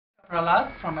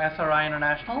Prahlad from SRI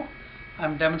International.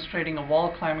 I'm demonstrating a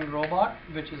wall climbing robot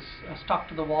which is stuck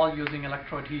to the wall using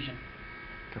electroadhesion.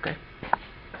 Okay.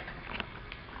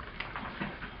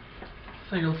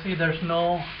 So you'll see there's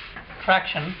no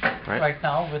traction right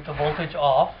now with the voltage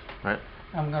off. Right.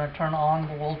 I'm going to turn on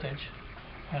the voltage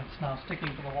and it's now sticking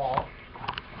to the wall.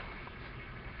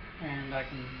 And I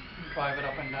can drive it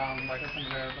up and down like a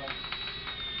conveyor belt.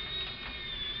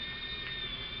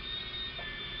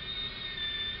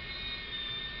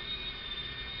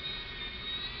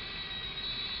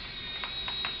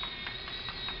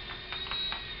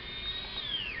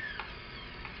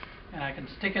 And I can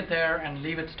stick it there and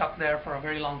leave it stuck there for a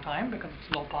very long time because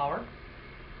it's low power.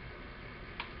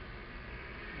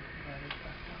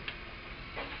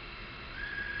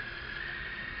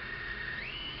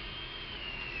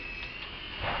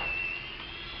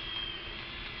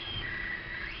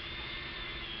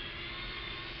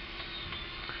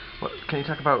 Can you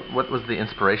talk about what was the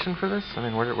inspiration for this? I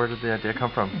mean, where did the idea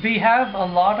come from? We have a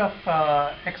lot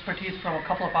of expertise from a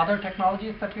couple of other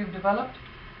technologies that we've developed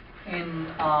in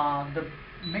the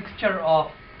mixture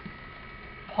of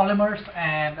polymers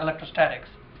and electrostatics.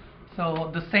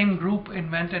 So the same group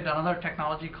invented another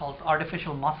technology called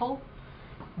artificial muscle,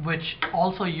 which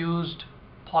also used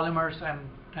polymers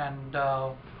and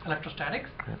electrostatics.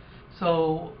 Okay.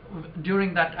 So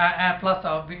during that, plus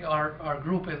our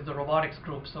group is the robotics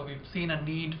group, so we've seen a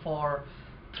need for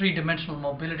three-dimensional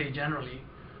mobility generally.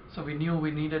 So we knew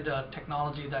we needed a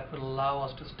technology that would allow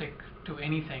us to stick to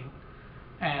anything.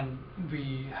 And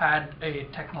we had a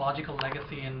technological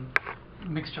legacy in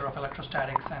mixture of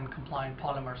electrostatics and compliant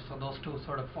polymers. So those two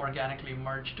sort of organically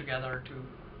merged together to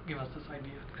give us this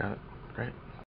idea. Got it. Great.